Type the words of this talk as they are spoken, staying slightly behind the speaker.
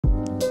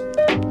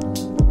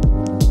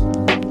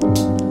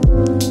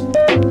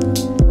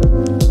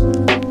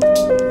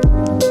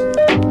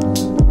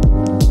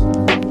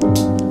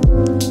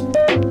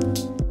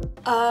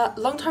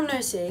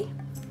Lucy.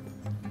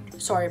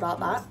 Sorry about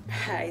that.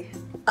 Hey.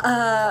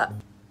 I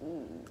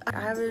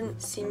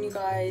haven't seen you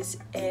guys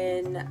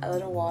in a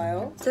little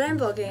while. Today I'm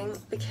vlogging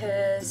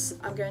because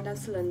I'm going down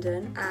to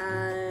London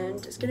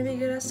and it's gonna be a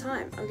good ass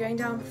time. I'm going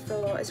down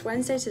for, it's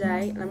Wednesday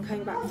today and I'm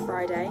coming back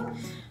Friday.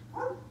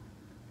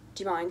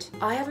 Do you mind?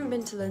 I haven't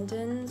been to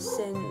London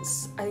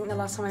since I think the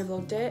last time I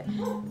vlogged it,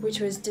 which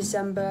was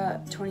December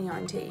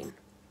 2019.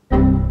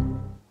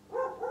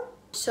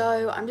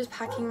 So I'm just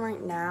packing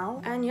right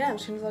now and yeah, I'm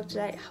just gonna vlog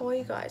today. How are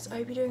you guys? I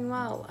hope you're doing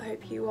well. I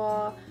hope you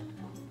are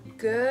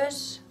good.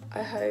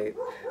 I hope,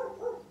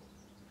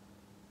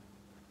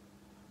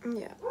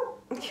 yeah.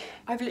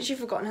 I've literally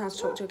forgotten how to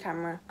talk to a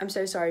camera. I'm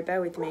so sorry,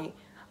 bear with me.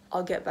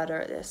 I'll get better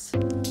at this.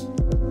 I'll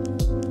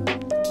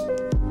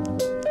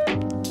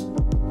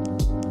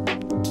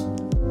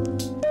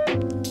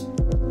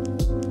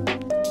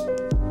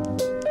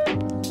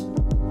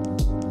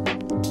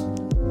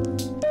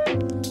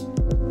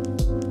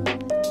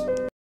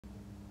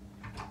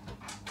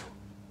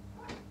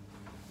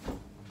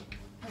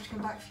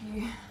come back for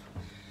you.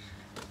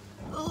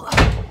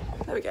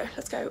 There we go,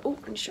 let's go. Oh,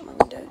 I need to shut my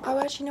window. Oh,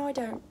 actually, no, I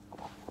don't.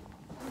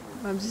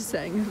 I'm just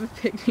saying, I have a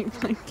picnic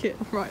blanket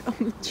right on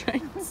the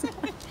trains. No,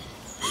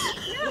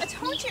 I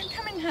told you it'd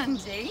come in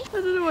handy. I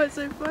don't know why it's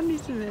so funny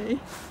to me.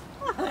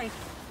 Why?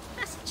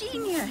 That's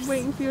genius.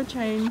 Waiting for your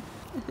chain.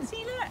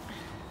 See, look.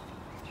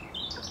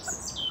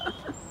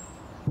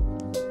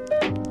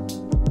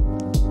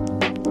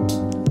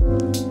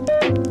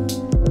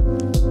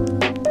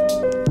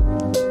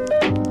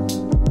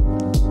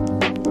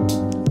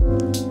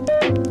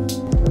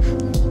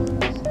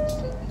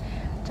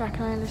 Jack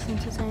and I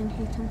listened to Zayn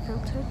Heat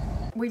Unfiltered.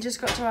 We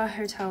just got to our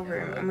hotel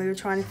room and we were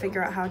trying to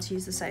figure out how to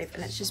use the safe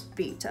and it's just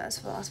beeped at us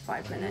for the last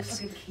 5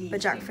 minutes. But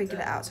Jack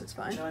figured it out, so it's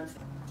fine.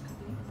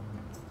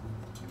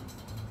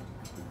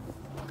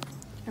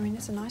 I mean,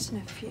 it's a nice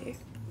enough view.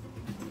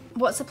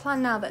 What's the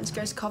plan now then? To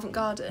go to Covent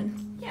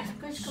Garden? Yeah,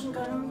 go to Covent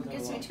Garden and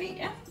get something to eat,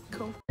 yeah?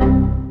 Cool.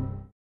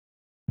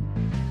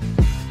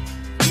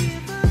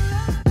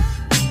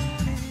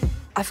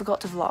 I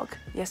forgot to vlog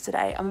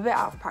yesterday. I'm a bit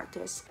out of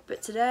practice,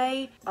 but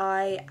today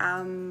I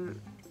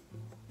am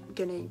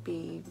gonna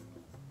be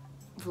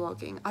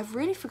vlogging. I've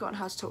really forgotten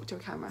how to talk to a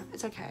camera.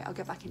 It's okay, I'll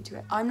get back into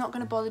it. I'm not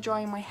gonna bother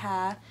drying my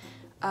hair.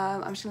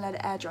 I'm just gonna let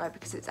it air dry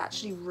because it's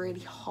actually really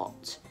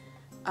hot.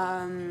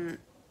 So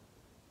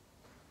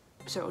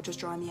it'll just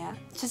dry in the air.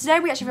 So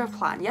today we actually have a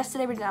plan.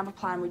 Yesterday we didn't have a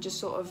plan. We just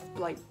sort of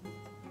like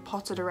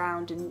pottered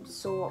around and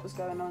saw what was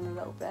going on a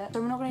little bit.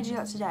 So we're not gonna do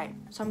that today.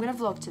 So I'm gonna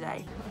vlog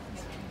today.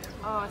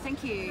 Oh,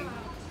 thank you.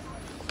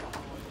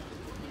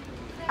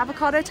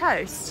 Avocado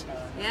toast.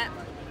 Yeah.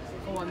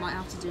 Oh, I might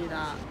have to do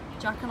that.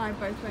 Jack and I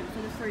both went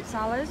for the fruit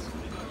salad.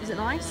 Is it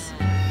nice?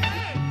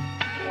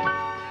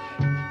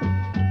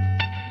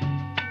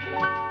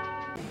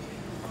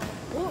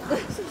 Oh,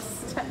 there's a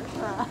step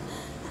there.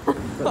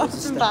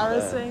 That's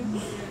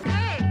embarrassing.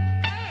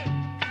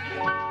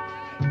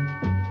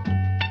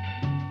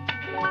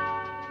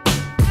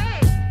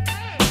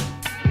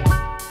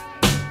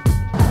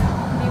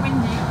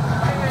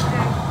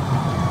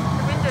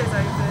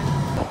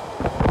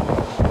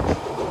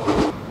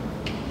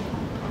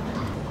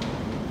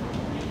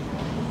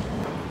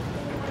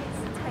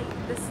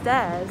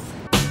 Stairs.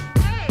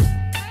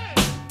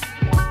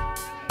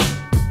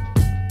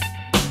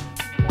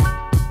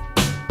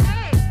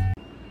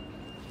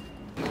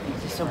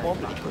 Is this a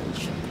wobbly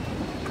bridge?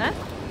 Huh?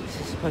 This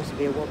is supposed to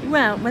be a wobbly.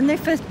 Well, when they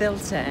first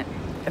built it,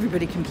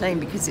 everybody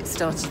complained because it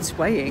started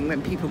swaying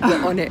when people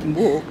got on it and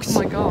walked. Oh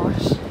my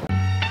gosh.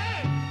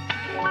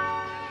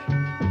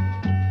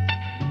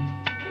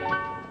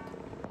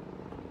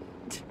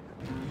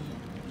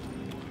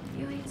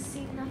 You ain't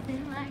seen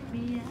nothing like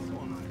me yet.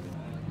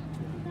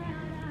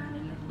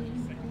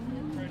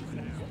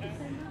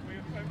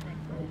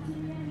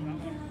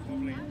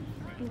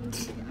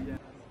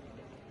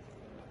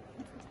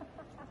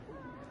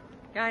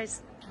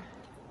 Guys.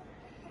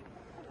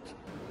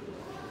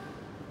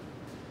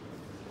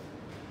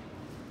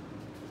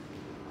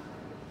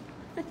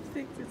 I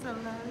think it's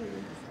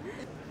hilarious.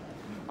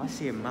 I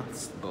see a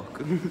maths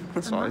book.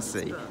 That's what I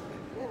see. Yeah.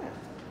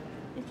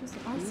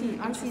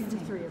 I see the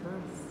three of us.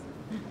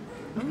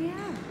 Oh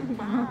yeah.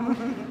 Wow.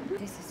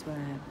 This is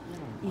where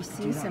you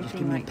see Just something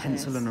give me like a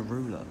pencil this. and a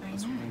ruler. I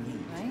That's know, what I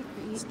need. right?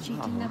 But It's you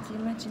didn't hard. have the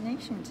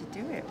imagination to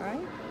do it,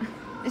 right?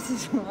 This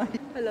is why.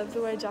 I love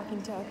the way Jack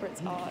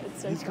interprets art.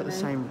 It's so He's got the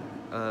funny. same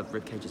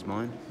ribcage as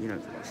mine. You know,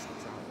 that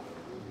sticks out.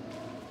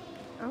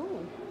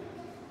 Oh.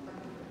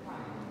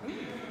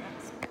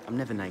 I'm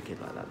never naked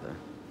like that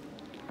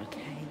though.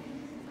 Okay.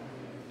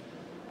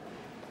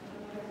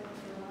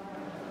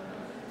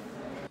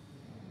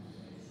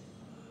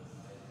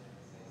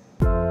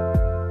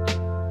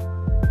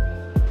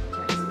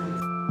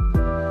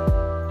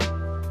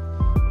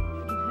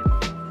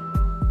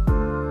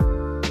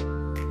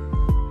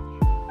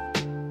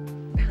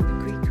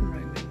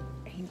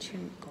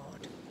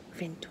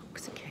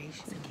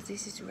 Intoxication.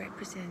 This is to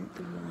represent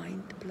the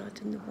wine, the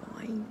blood and the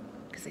wine,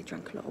 because because they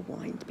drank a lot of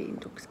wine to be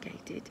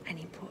intoxicated. And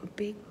he put a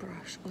big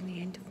brush on the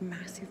end of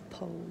massive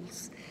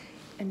poles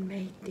and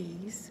made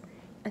these,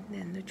 and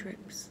then the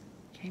drips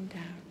came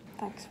down.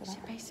 Thanks for that. So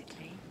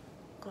basically,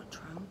 got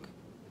drunk,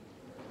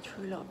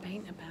 threw a lot of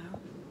paint about,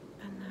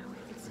 and now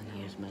it's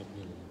here. Made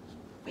millions.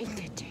 We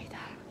did do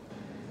that.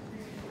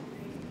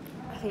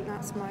 I think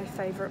that's my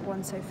favourite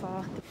one so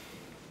far.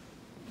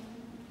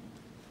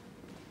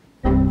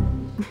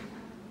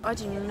 I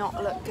do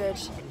not look good.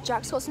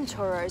 Jack's got some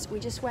churros.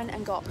 We just went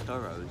and got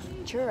Churros?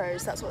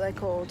 Churros, that's what they're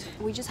called.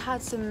 We just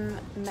had some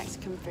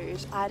Mexican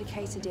food. I had a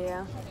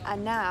quesadilla,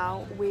 and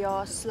now we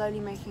are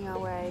slowly making our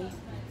way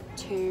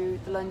to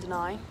the London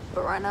Eye.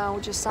 But right now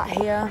we're just sat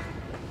here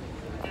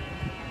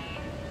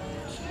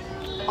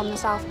on the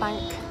South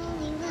Bank.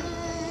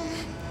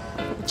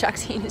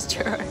 Jack's eating his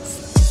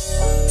churros.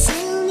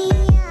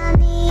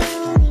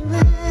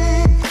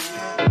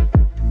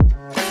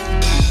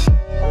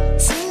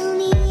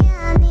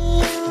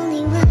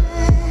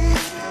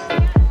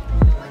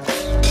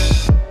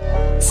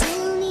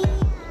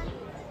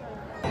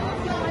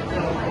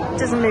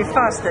 Doesn't move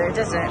fast though,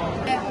 does it?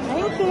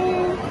 Thank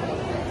you.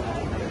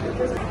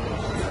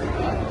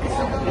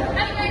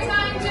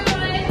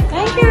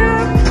 Thank you.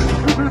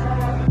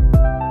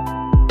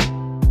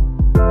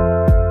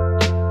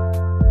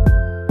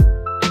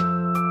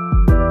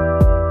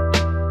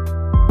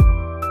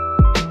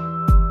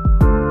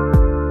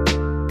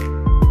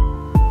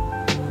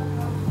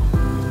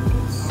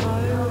 It's so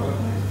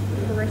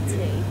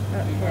pretty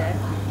up here.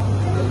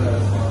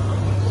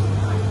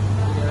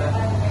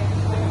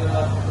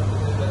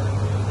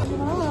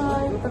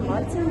 The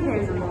lights in here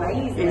is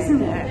amazing,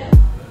 isn't it?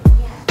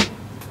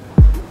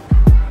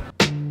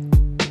 Can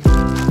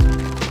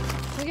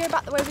we go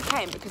back the way we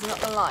came? Because I'm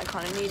not gonna lie, I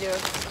kind of need a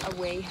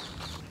wee.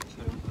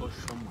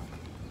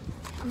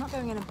 I'm not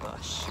going in a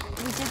bush.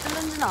 We did the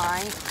London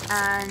Eye,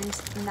 and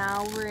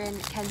now we're in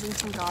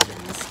Kensington Gardens.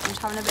 I'm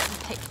just having a bit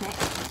of a picnic.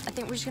 I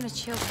think we're just gonna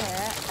chill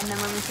here, and then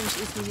when we finish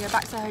eating, we go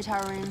back to the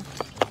hotel room,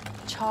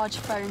 charge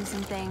phones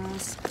and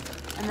things,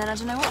 and then I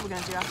don't know what we're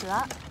gonna do after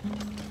that.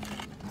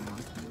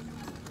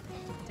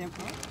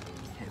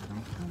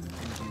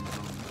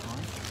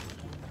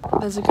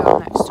 There's a girl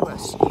next to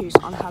us who's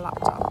on her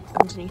laptop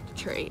underneath the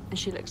tree, and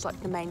she looks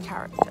like the main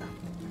character.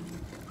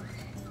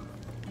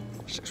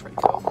 She looks really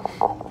cool.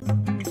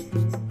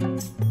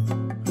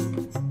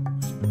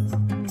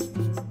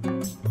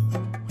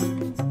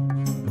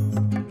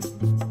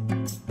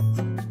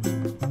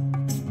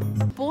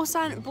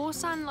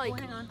 Borsan like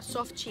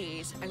soft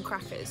cheese and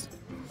crackers.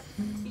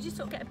 You just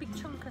sort of get a big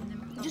chunk on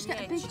them. You just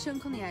get a big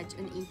chunk on the edge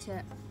and eat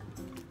it.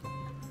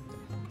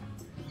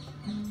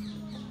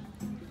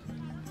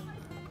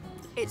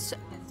 It's,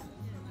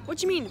 what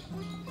do you mean?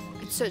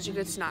 It's such a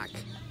good snack.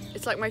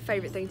 It's like my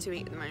favourite thing to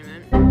eat at the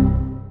moment.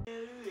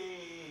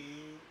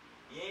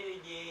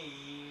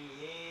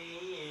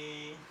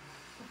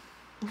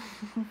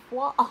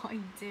 What are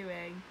you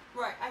doing?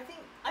 Right, I think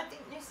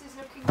this is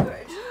looking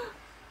good.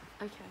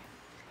 Okay.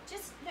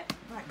 Just look.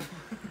 Right.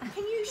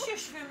 Can you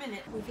shush for a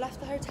minute? We've left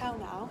the hotel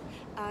now,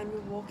 and we're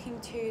walking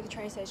to the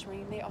train station. We're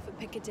going to meet off at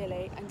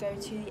Piccadilly and go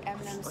to the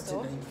M&M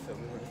store.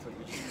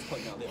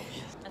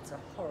 That's a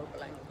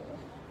horrible angle.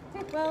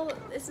 Well,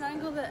 it's an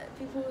angle that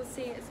people will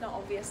see. It's not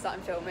obvious that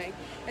I'm filming.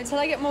 Until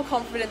I get more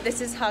confident,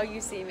 this is how you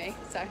see me.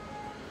 So.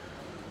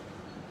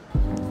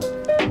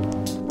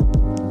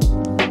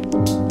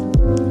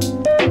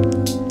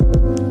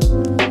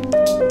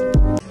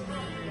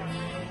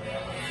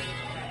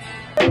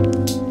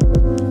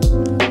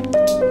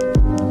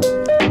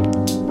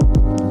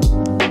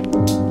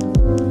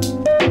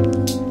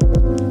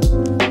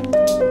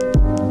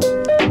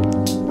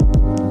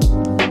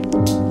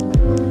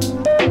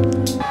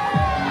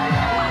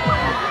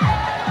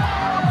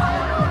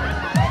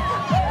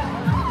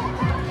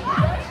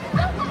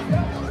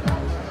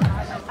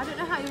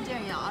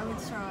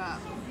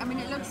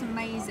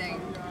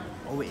 Amazing.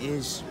 Oh, it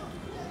is.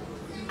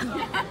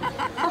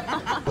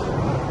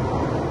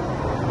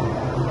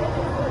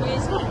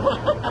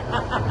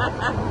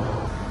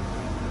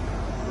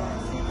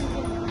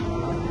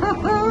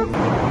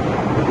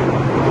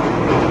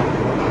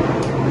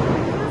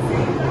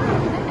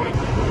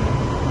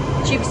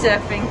 Tube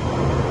surfing.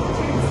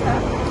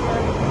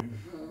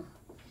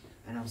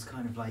 And I was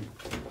kind of like,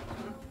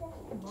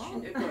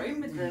 Shouldn't have got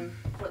in with them,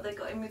 but they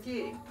got in with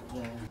you.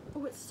 yeah.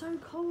 Oh, it's so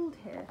cold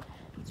here.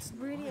 It's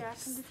really air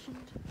conditioned.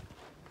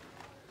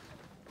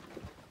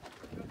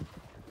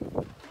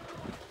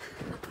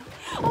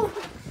 Oh,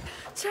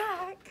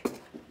 Jack!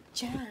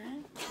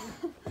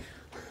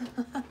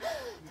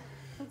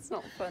 That's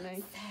not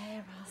funny.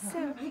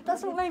 Sarah.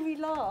 That's what made me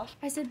laugh.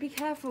 I said be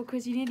careful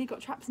because you nearly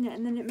got trapped in it,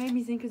 and then it made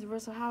me think of the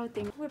Russell Howard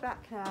thing. We're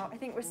back now. I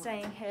think we're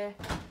staying here.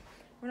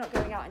 We're not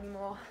going out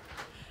anymore.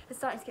 It's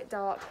starting to get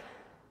dark.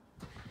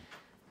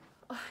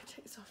 Oh, I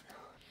take this off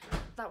now.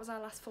 That was our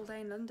last full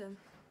day in London.